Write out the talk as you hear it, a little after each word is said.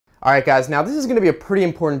Alright guys, now this is going to be a pretty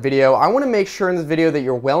important video. I want to make sure in this video that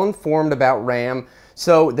you're well informed about RAM,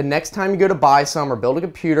 so the next time you go to buy some or build a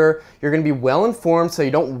computer, you're going to be well informed so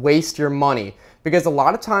you don't waste your money. Because a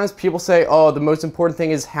lot of times people say, oh, the most important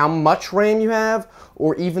thing is how much RAM you have,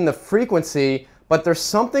 or even the frequency, but there's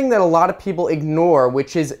something that a lot of people ignore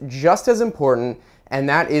which is just as important, and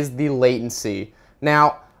that is the latency.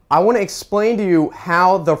 Now, I want to explain to you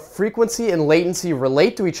how the frequency and latency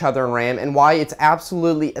relate to each other in RAM and why it's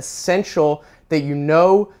absolutely essential that you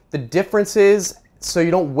know the differences so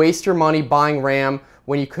you don't waste your money buying RAM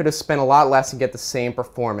when you could have spent a lot less and get the same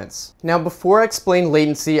performance. Now, before I explain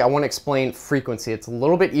latency, I want to explain frequency. It's a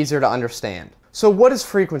little bit easier to understand. So what is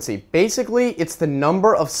frequency? Basically, it's the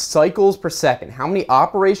number of cycles per second, how many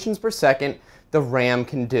operations per second the RAM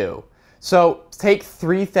can do. So take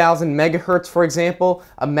 3000 megahertz for example.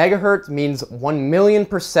 A megahertz means 1 million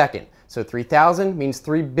per second. So 3000 means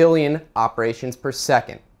 3 billion operations per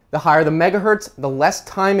second. The higher the megahertz, the less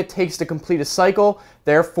time it takes to complete a cycle,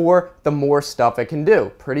 therefore the more stuff it can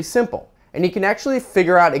do. Pretty simple. And you can actually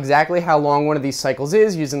figure out exactly how long one of these cycles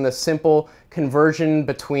is using the simple conversion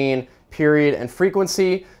between period and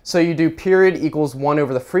frequency. So you do period equals 1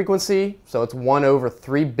 over the frequency, so it's 1 over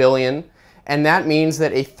 3 billion. And that means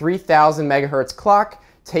that a 3000 megahertz clock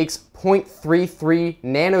takes 0.33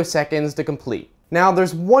 nanoseconds to complete. Now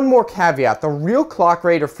there's one more caveat. The real clock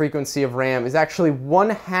rate or frequency of RAM is actually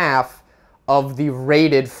 1/2 of the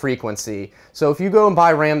rated frequency. So if you go and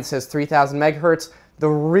buy RAM that says 3000 megahertz, the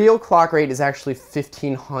real clock rate is actually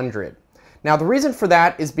 1500. Now the reason for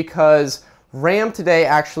that is because RAM today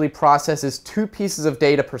actually processes 2 pieces of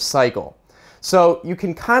data per cycle. So you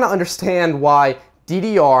can kind of understand why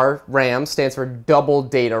DDR RAM stands for double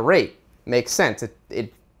data rate. Makes sense.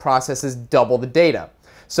 It processes double the data.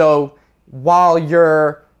 So while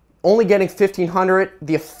you're only getting 1500,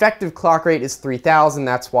 the effective clock rate is 3000.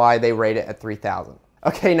 That's why they rate it at 3000.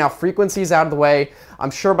 Okay, now frequency is out of the way.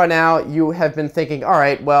 I'm sure by now you have been thinking, all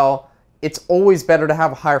right, well, it's always better to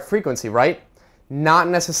have a higher frequency, right? Not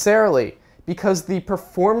necessarily, because the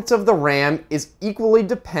performance of the RAM is equally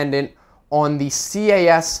dependent on the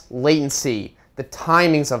CAS latency, the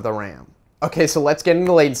timings of the RAM. Okay, so let's get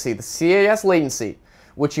into latency. The CAS latency,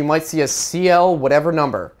 which you might see as CL whatever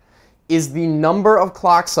number, is the number of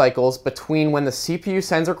clock cycles between when the CPU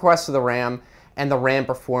sends a request to the RAM and the RAM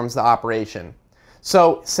performs the operation.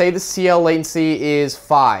 So say the CL latency is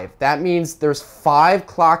 5. That means there's 5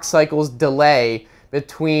 clock cycles delay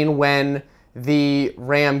between when the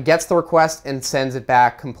RAM gets the request and sends it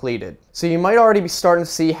back completed. So you might already be starting to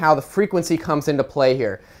see how the frequency comes into play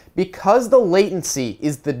here. Because the latency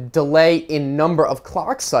is the delay in number of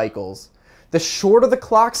clock cycles, the shorter the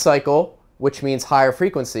clock cycle, which means higher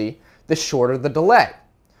frequency, the shorter the delay.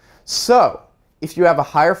 So if you have a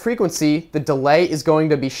higher frequency, the delay is going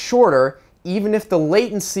to be shorter even if the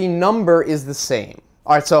latency number is the same.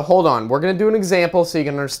 Alright, so hold on. We're going to do an example so you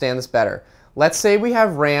can understand this better. Let's say we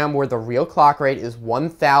have RAM where the real clock rate is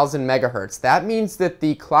 1000 megahertz. That means that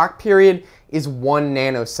the clock period is 1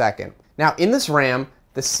 nanosecond. Now in this RAM,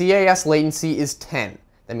 the CAS latency is 10.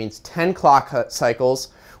 That means 10 clock cycles,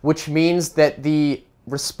 which means that the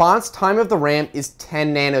response time of the RAM is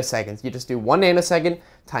 10 nanoseconds. You just do 1 nanosecond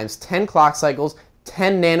times 10 clock cycles,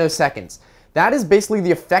 10 nanoseconds. That is basically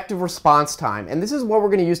the effective response time, and this is what we're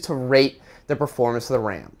going to use to rate the performance of the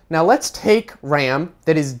RAM. Now let's take RAM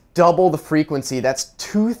that is double the frequency. That's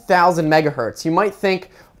 2000 megahertz. You might think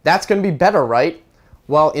that's going to be better, right?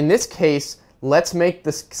 Well, in this case, let's make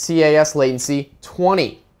the CAS latency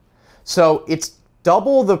 20. So it's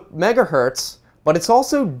double the megahertz, but it's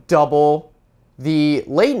also double the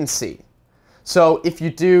latency. So if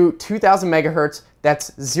you do 2000 megahertz,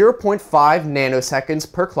 that's 0.5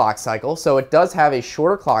 nanoseconds per clock cycle. So it does have a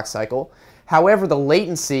shorter clock cycle. However, the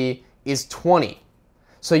latency is 20.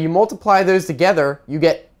 So you multiply those together, you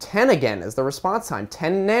get 10 again as the response time,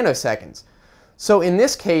 10 nanoseconds. So in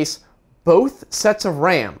this case, both sets of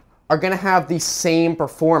RAM are going to have the same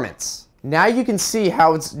performance. Now you can see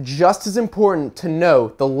how it's just as important to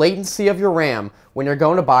know the latency of your RAM when you're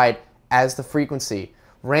going to buy it as the frequency.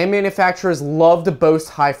 RAM manufacturers love to boast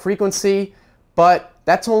high frequency, but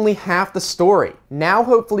that's only half the story. Now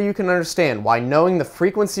hopefully you can understand why knowing the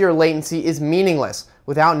frequency or latency is meaningless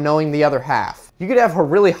without knowing the other half. You could have a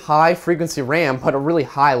really high frequency RAM but a really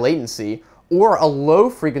high latency, or a low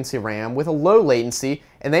frequency RAM with a low latency,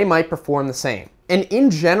 and they might perform the same. And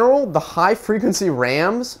in general, the high frequency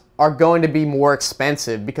RAMs are going to be more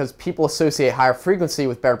expensive because people associate higher frequency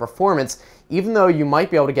with better performance, even though you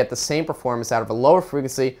might be able to get the same performance out of a lower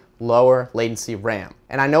frequency, lower latency RAM.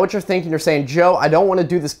 And I know what you're thinking. You're saying, Joe, I don't want to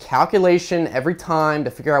do this calculation every time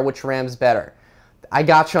to figure out which RAM is better. I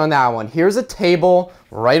got you on that one. Here's a table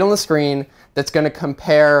right on the screen that's going to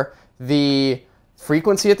compare the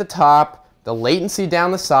frequency at the top, the latency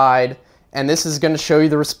down the side, and this is going to show you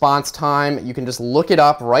the response time. You can just look it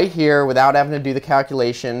up right here without having to do the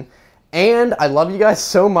calculation. And I love you guys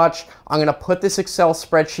so much. I'm going to put this Excel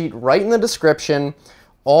spreadsheet right in the description.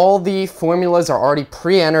 All the formulas are already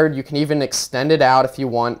pre-entered. You can even extend it out if you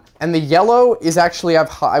want. And the yellow is actually,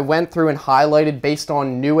 I went through and highlighted based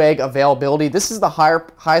on Newegg availability. This is the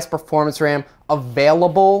highest performance RAM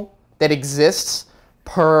available that exists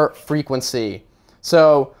per frequency.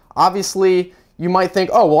 So obviously you might think,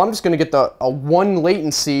 oh, well, I'm just going to get a 1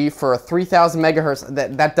 latency for a 3000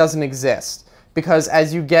 megahertz. That doesn't exist, because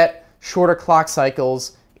as you get shorter clock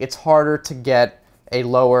cycles, it's harder to get a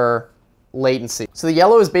lower latency. So the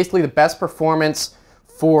yellow is basically the best performance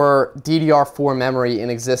for DDR4 memory in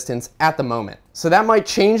existence at the moment. So that might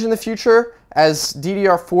change in the future. As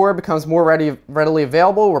DDR4 becomes more readily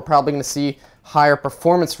available, we're probably going to see higher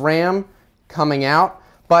performance RAM coming out.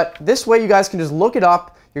 But this way you guys can just look it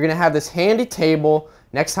up. You're going to have this handy table.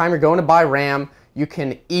 Next time you're going to buy RAM, you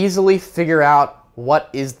can easily figure out what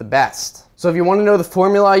is the best. So if you want to know the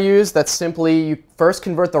formula I use, that's simply you first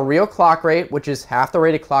convert the real clock rate, which is half the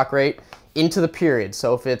rated clock rate, into the period.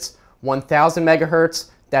 So if it's 1000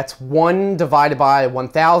 megahertz, that's 1 divided by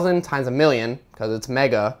 1000 times a million, because it's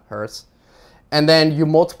megahertz. And then you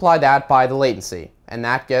multiply that by the latency, and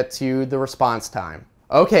that gets you the response time.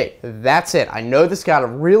 Okay, that's it. I know this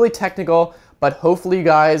got really technical, but hopefully you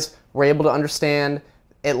guys were able to understand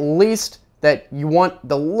at least that you want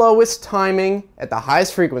the lowest timing at the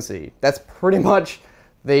highest frequency. That's pretty much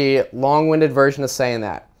the long-winded version of saying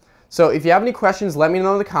that. So if you have any questions, let me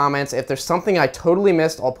know in the comments. If there's something I totally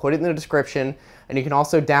missed, I'll put it in the description. And you can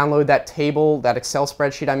also download that table, that Excel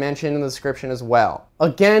spreadsheet I mentioned in the description as well.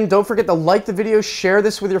 Again, don't forget to like the video, share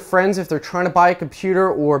this with your friends if they're trying to buy a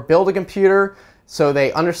computer or build a computer, so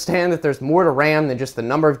they understand that there's more to RAM than just the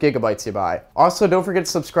number of gigabytes you buy. Also, don't forget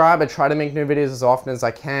to subscribe. I try to make new videos as often as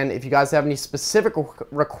I can. If you guys have any specific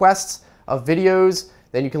requests of videos,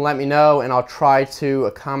 then you can let me know and I'll try to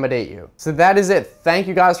accommodate you. So that is it. Thank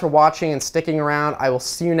you guys for watching and sticking around. I will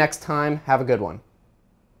see you next time. Have a good one.